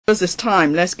It's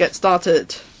time. Let's get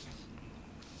started.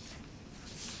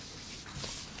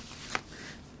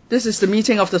 This is the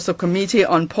meeting of the Subcommittee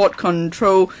on Port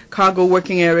Control Cargo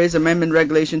Working Areas Amendment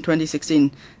Regulation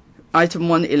 2016. Item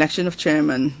 1, election of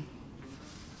chairman.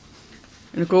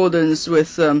 In accordance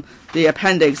with the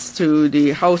appendix to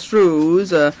the House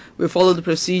rules, we follow the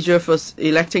procedure for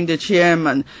electing the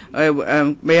chairman.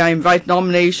 May I invite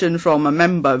nomination from a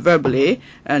member verbally,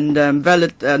 and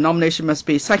valid nomination must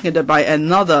be seconded by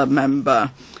another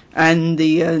member, and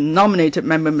the nominated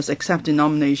member must accept the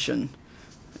nomination.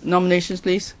 Nominations,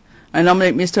 please. I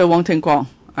nominate Mr. Wong Teng Kwong.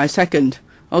 I second.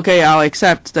 Okay, I'll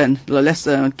accept then. Let's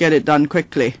get it done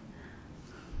quickly.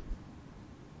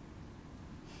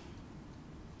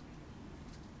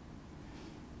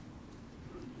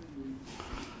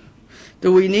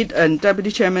 Do we need a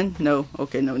deputy chairman? No.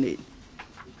 Okay, no need.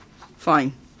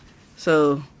 Fine.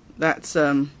 So that's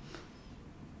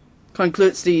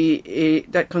concludes the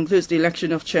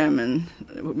election of chairman.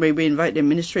 May we invite the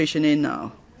administration in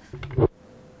now?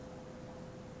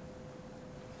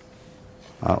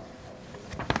 Hảo.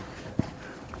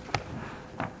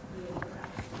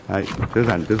 Đấy,早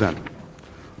晨。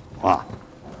哇，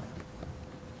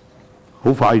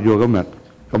好快啫喎，今日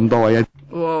咁多位。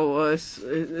Well,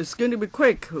 it's going to be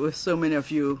quick with so many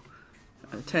of you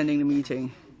attending the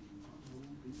meeting.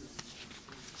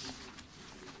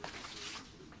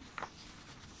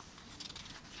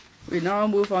 We now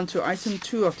move on to item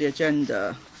 2 of the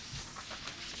agenda.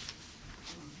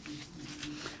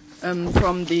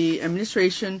 From the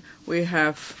administration, we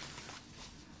have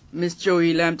Ms.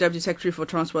 Joey Lam, Deputy Secretary for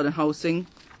Transport and Housing,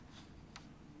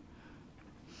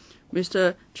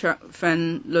 Mr.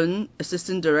 Fan Lun,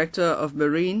 Assistant Director of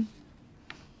Marine,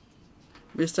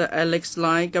 Mr. Alex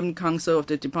Lai, Government Counsel of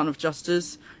the Department of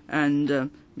Justice, and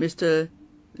Mr.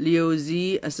 Liu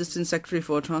Zi, Assistant Secretary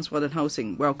for Transport and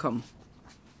Housing. Welcome.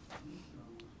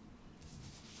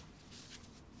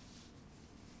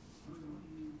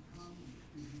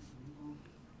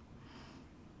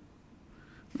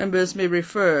 Members may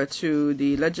refer to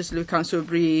the Legislative Council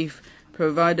brief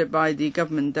provided by the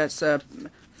government. That's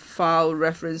file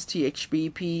reference THB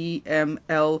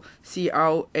PML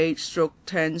CR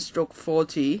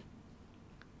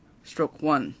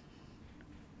 8/10/40/1.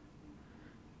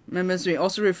 Members may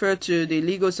also refer to the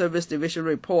Legal Service Division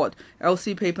report,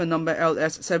 LC paper number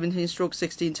LS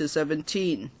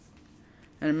 17/16-17.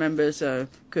 And members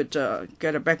could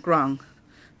get a background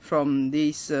from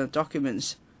these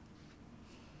documents.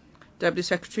 Deputy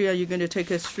Secretary, are you going to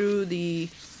take us through the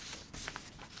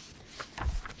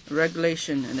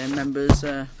regulation, and then members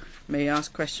may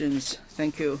ask questions?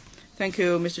 Thank you. Thank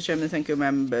you, Mr. Chairman. Thank you,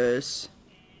 members.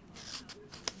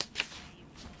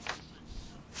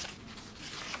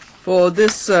 For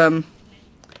this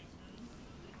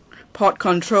Port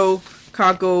Control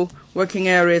Cargo Working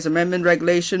Areas Amendment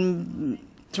Regulation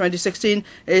 2016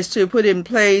 is to put in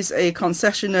place a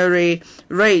concessionary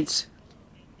rate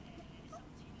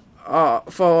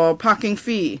for parking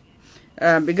fee,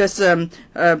 because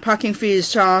parking fee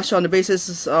is charged on the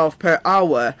basis of per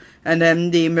hour. And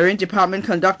then the Marine Department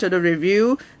conducted a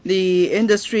review. The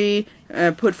industry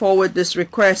put forward this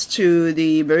request to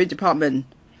the Marine Department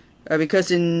because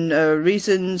in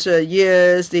recent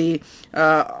years the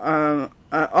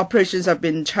operations have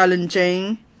been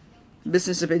challenging.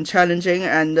 Business has been challenging,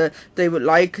 and they would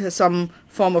like some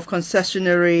form of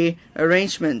concessionary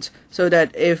arrangement so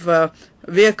that if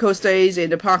vehicle stays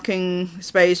in the parking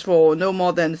space for no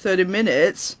more than 30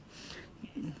 minutes,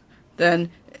 then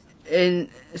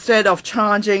instead of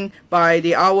charging by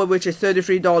the hour, which is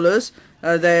 $33,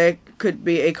 there could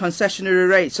be a concessionary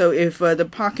rate. So if the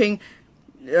parking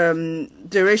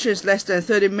duration is less than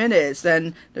 30 minutes,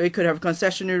 then we could have a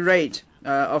concessionary rate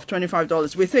of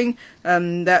 $25. We think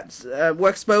that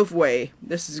works both ways.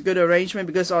 This is a good arrangement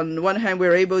because on one hand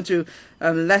we're able to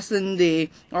lessen the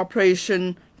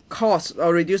operation cost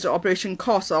or reduce the operation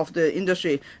costs of the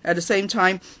industry. At the same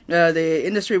time, the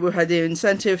industry will have the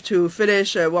incentive to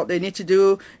finish what they need to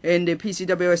do in the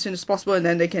PCW as soon as possible, and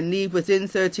then they can leave within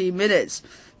 30 minutes.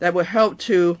 That will help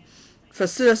to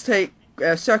facilitate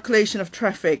circulation of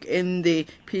traffic in the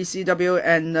PCW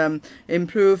and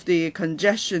improve the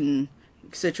congestion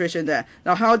situation there.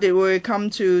 Now, how did we come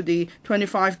to the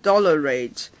 $25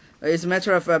 rate? It's a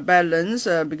matter of balance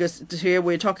because here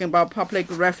we're talking about public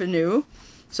revenue.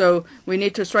 So we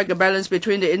need to strike a balance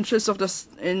between the interests of the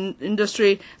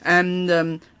industry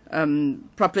and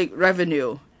public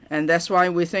revenue. And that's why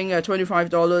we think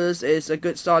 $25 is a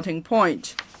good starting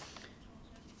point.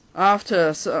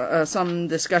 After some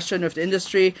discussion with the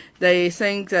industry, they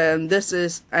think this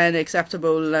is an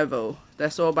acceptable level.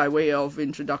 That's all by way of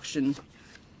introduction.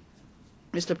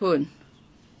 Mr. Poon.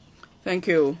 Thank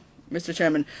you, Mr.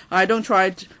 Chairman. I'm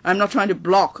not trying to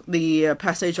block the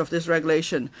passage of this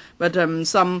regulation, but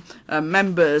some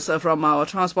members from our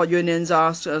transport unions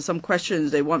asked some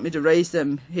questions. They want me to raise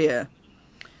them here.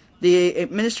 The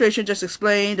administration just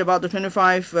explained about the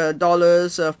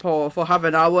 $25 for half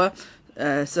an hour.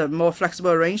 It's a more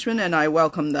flexible arrangement, and I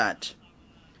welcome that.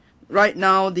 Right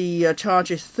now, the charge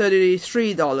is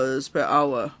 $33 per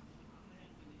hour.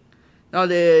 Now,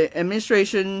 the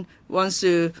administration wants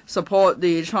to support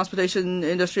the transportation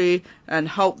industry and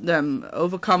help them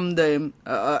overcome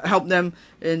help them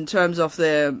in terms of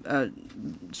their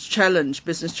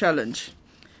business challenge.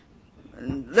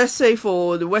 Let's say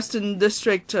for the Western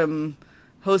District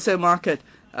wholesale market,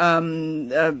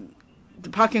 the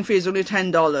parking fee is only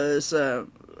 $10,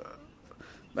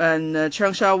 and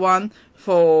Changsha one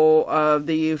for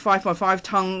the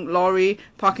 5.5-ton lorry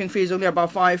parking fee is only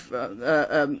about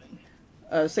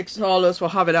 $6 for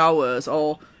half an hour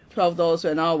or $12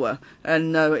 an hour,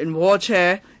 and in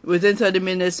wheelchair within 30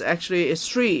 minutes actually is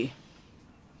free.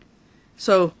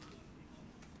 So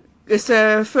is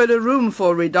there further room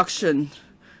for reduction?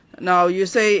 Now you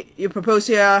say you propose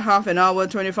here half an hour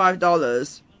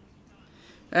 $25,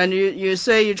 and you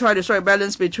say you try to strike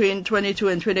balance between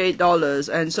 $22 and $28,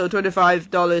 and so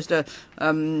 $25 is the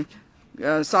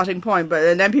starting point. But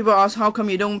and then people ask, how come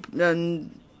you don't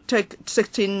take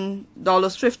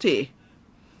 $16.50?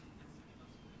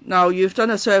 Now you've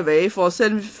done a survey for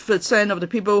 7% of the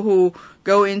people who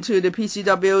go into the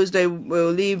PCWs, they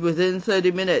will leave within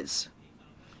 30 minutes.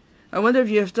 I wonder if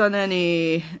you have done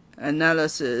any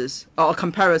analysis or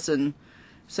comparison,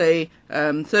 say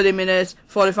 30 minutes,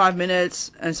 45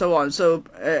 minutes, and so on. So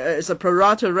it's a pro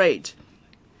rata rate.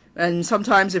 And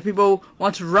sometimes if people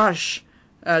want to rush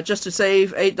just to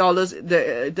save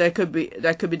 $8,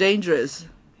 that could be dangerous.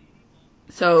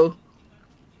 So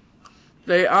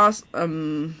they ask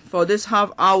for this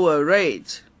half-hour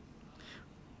rate.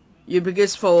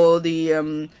 Because for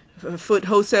the food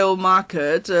wholesale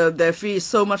market, their fee is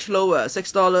so much lower,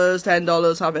 $6,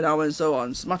 $10, half an hour, and so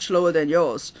on. It's much lower than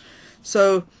yours.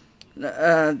 So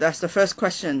that's the first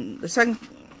question. The second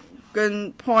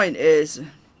point is,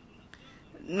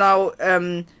 now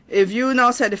if you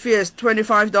now set the fee as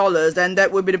 $25, then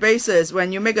that would be the basis.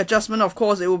 When you make adjustment, of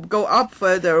course, it will go up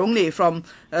further only from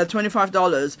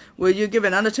 $25. Will you give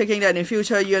an undertaking that in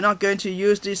future you're not going to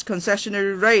use this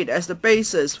concessionary rate as the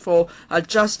basis for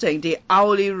adjusting the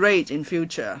hourly rate in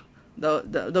future?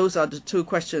 Those are the two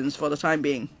questions for the time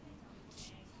being.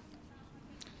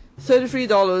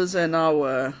 $33 an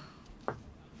hour.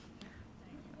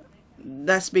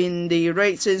 That's been the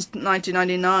rate since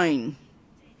 1999.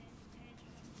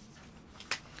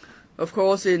 Of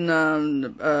course, in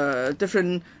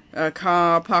different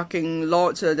car parking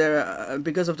lots,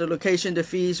 because of the location, the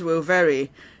fees will vary.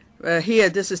 Here,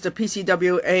 this is the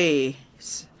PCWA,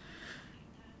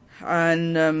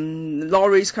 and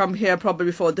lorries come here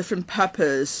probably for a different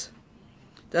purpose.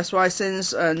 That's why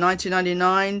since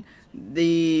 1999,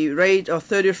 the rate of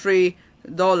 $33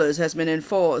 has been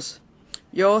enforced.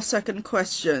 Your second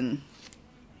question.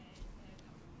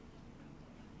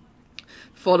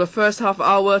 For the first half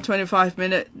hour,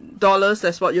 $25,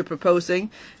 that's what you're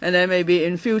proposing. And then maybe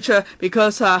in future,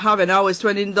 because half an hour is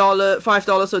 $20,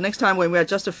 $5, so next time when we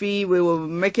adjust the fee, we will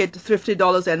make it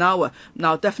 $50 an hour.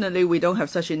 Now, definitely we don't have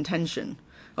such intention.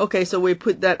 Okay, so we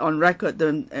put that on record.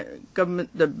 The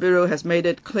Bureau has made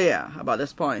it clear about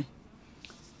this point.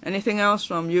 Anything else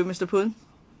from you, Mr. Poon?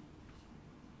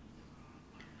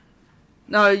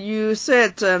 Now, you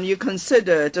said you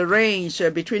considered a range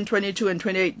between $22 and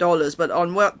 $28, but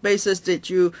on what basis did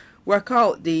you work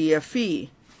out the fee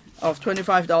of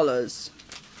 $25?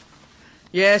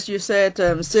 Yes, you said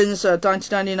since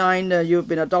 1999 you've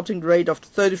been adopting the rate of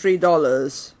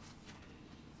 $33.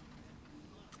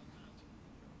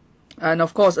 And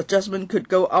of course, adjustment could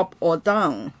go up or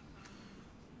down.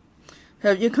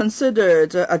 Have you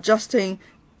considered adjusting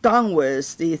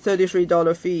downwards the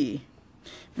 $33 fee?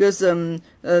 Because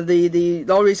the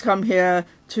lorries come here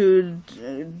to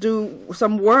do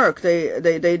some work.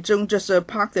 They don't just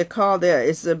park their car there.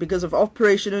 It's because of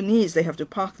operational needs they have to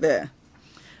park there.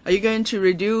 Are you going to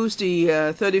reduce the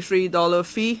 $33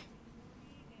 fee?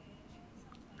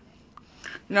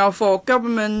 Now, for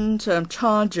government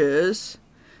charges,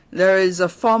 there is a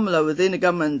formula within the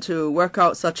government to work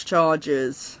out such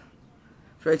charges.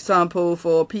 For example,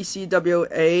 for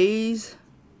PCWAs,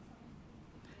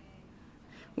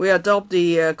 we adopt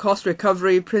the cost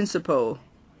recovery principle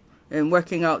in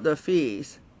working out the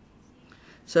fees.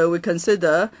 So we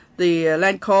consider the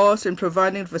land costs in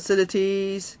providing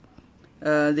facilities,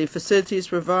 the facilities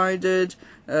provided,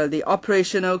 the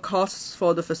operational costs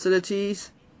for the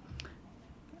facilities,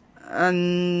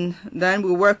 and then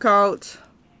we'll work out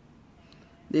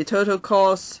the total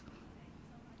cost,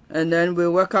 and then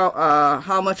we'll work out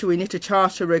how much we need to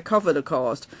charge to recover the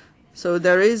cost. So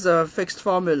there is a fixed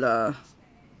formula.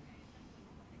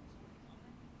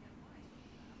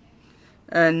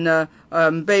 And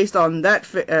based on that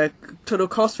total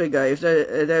cost figure, if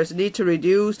there's a need to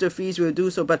reduce the fees, we'll do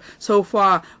so. But so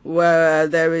far, where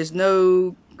there is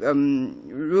no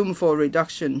room for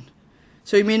reduction.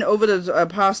 So you mean over the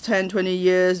past 10, 20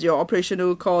 years, your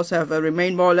operational costs have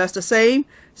remained more or less the same?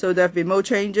 So there have been no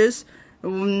changes?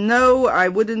 No, I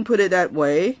wouldn't put it that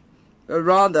way.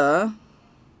 Rather,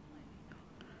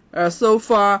 so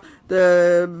far,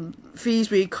 the fees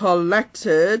we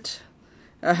collected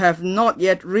have not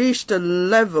yet reached the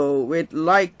level we'd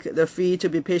like the fee to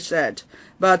be pitched at.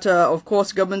 But of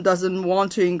course, government doesn't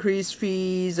want to increase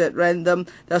fees at random.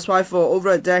 That's why for over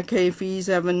a decade, fees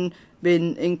haven't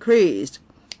been increased.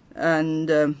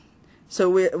 And so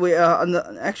we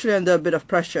are actually under a bit of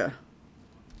pressure.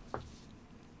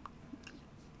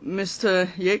 Mr.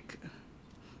 Yik,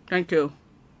 thank you.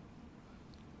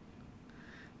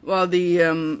 Well, the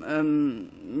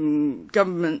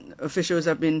government officials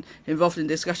have been involved in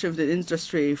discussion with the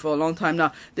industry for a long time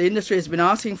now. The industry has been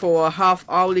asking for a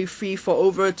half-hourly fee for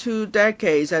over 2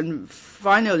 decades, and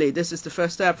finally, this is the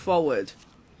first step forward.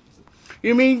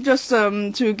 You mean just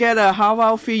to get a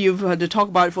half-hour fee, you've had to talk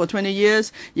about it for 20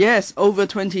 years? Yes, over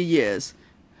 20 years.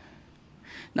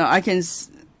 Now, I can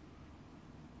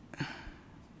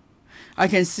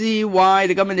see why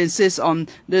the government insists on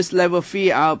this level of fee.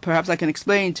 Perhaps I can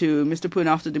explain to Mr. Poon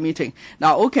after the meeting.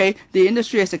 Now, okay, the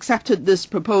industry has accepted this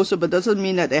proposal, but doesn't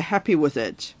mean that they're happy with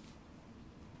it.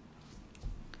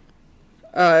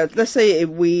 Let's say if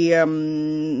we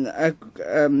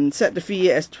set the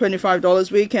fee as $25,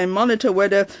 we can monitor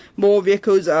whether more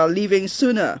vehicles are leaving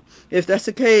sooner. If that's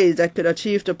the case, that could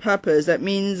achieve the purpose. That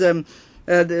means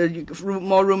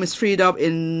more room is freed up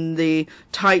in the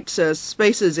tight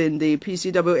spaces in the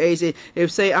PCWAs.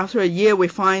 If, say, after a year we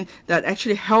find that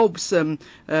actually helps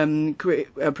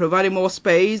providing more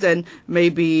space, then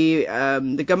maybe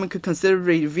the government could consider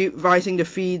revising the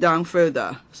fee down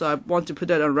further. So I want to put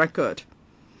that on record.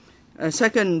 A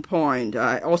second point,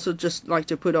 I also just like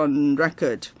to put on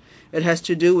record. It has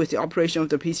to do with the operation of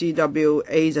the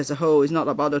PCWAs as a whole. It's not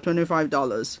about the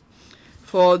 $25.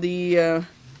 For the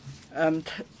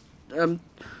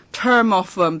term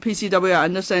of PCW, I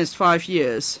understand it's 5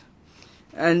 years.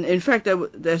 And in fact,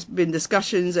 there's been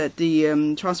discussions at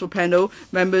the transport panel.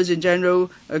 Members in general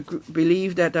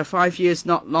believe that 5 years is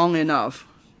not long enough.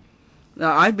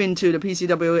 Now, I've been to the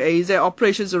PCWAs. Their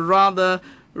operations are rather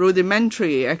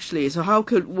rudimentary, actually. So how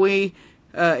could we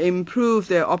improve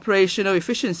their operational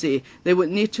efficiency? They would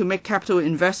need to make capital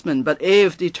investment. But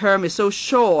if the term is so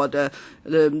short,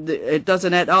 it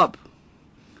doesn't add up.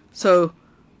 So,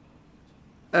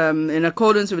 in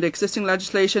accordance with the existing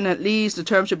legislation, at least the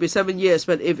term should be 7 years.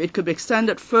 But if it could be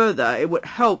extended further, it would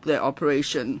help their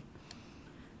operation.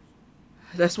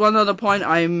 That's one other point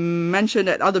I mentioned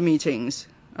at other meetings.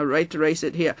 I'd like to raise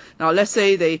it here. Now, let's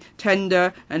say they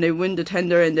tender and they win the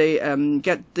tender and they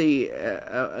get the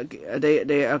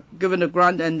they are given a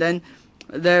grant, and then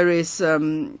there is a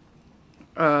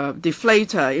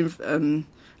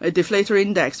deflator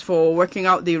index for working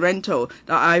out the rental.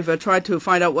 Now, I've tried to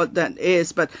find out what that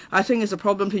is, but I think it's a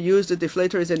problem to use the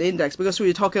deflator as an index because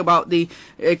we're talking about the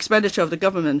expenditure of the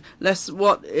government. Let's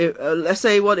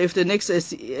say what if the next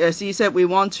SE said we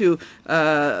want to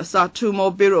start 2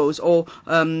 more bureaus, or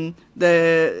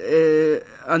there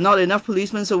are not enough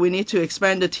policemen, so we need to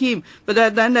expand the team. But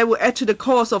then that will add to the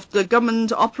cost of the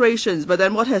government operations. But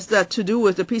then what has that to do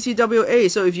with the PCWA?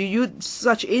 So if you use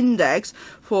such index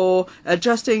for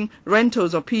adjusting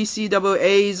rentals of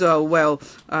PCWAs, well,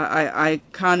 I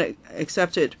can't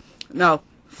accept it. Now,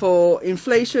 for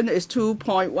inflation is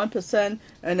 2.1%,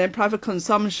 and then private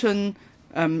consumption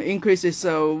increase is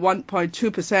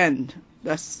 1.2%.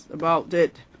 That's about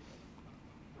it.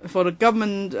 For the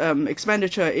government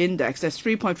expenditure index, that's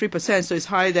 3.3%, so it's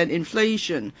higher than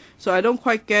inflation. So I don't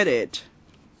quite get it.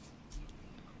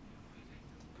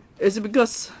 Is it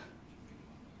because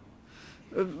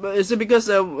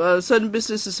certain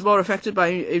businesses are more affected by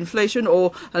inflation,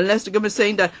 or unless the government is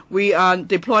saying that we are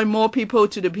deploying more people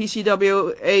to the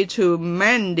PCWA to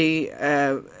man the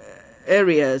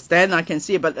areas, then I can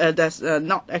see it, but that's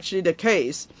not actually the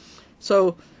case.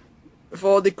 So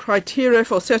for the criteria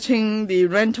for setting the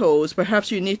rentals,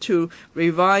 perhaps you need to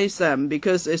revise them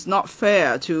because it's not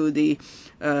fair to the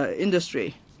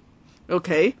industry.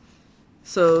 Okay.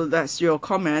 So that's your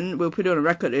comment. We'll put it on the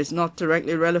record. It's not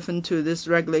directly relevant to this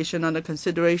regulation under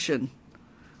consideration.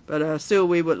 But still,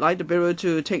 we would like the Bureau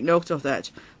to take note of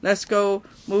that. Let's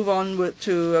move on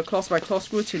to clause-by-clause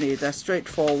scrutiny. That's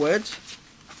straightforward.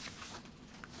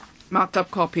 Marked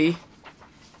up copy.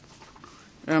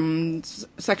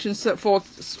 Section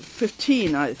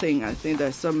 415, I think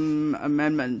there's some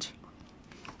amendment.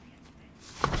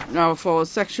 Now, for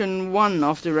Section 1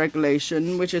 of the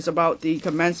regulation, which is about the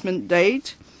commencement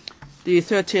date, the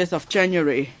 30th of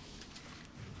January,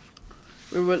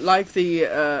 we would like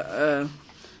the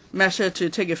measure to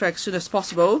take effect as soon as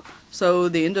possible so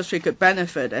the industry could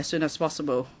benefit as soon as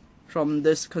possible from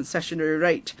this concessionary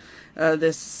rate.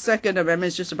 The second amendment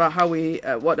is just about how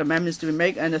what amendments do we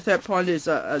make, and the third point is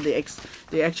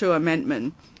the actual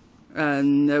amendment.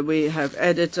 And we have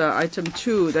added item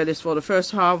 2, that is for the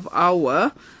first half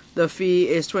hour. The fee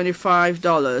is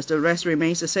 $25. The rest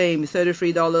remains the same,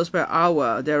 $33 per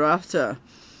hour thereafter.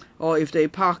 Or if they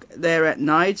park there at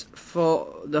night, for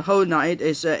the whole night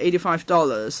is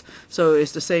 $85. So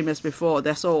it's the same as before.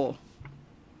 That's all.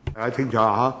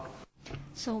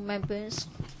 So members,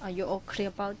 are you all clear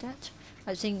about that?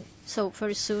 I think so.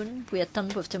 Very soon we are done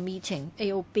with the meeting.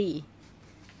 AOB.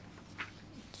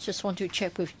 Just want to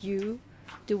check with you.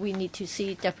 Do we need to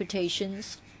see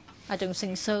deputations? I don't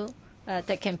think so.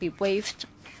 That can be waived.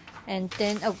 And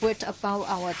then a word about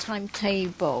our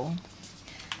timetable.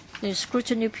 The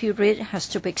scrutiny period has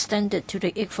to be extended to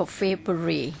the 8th of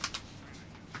February.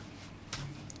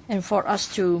 And for us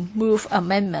to move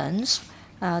amendments,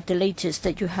 the latest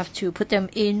that you have to put them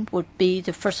in would be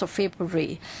the 1st of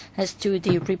February. As to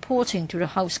the reporting to the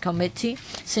House Committee,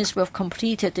 since we have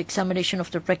completed the examination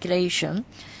of the regulation,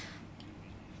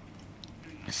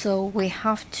 so we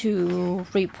have to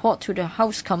report to the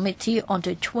House Committee on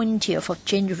the 20th of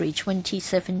January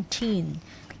 2017.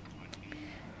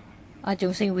 I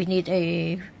don't think we need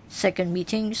a second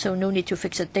meeting, so no need to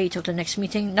fix a date of the next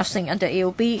meeting. Nothing under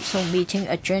AOB, so meeting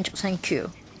adjourned. Thank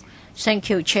you. Thank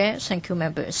you, Chair. Thank you,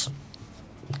 members.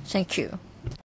 Thank you.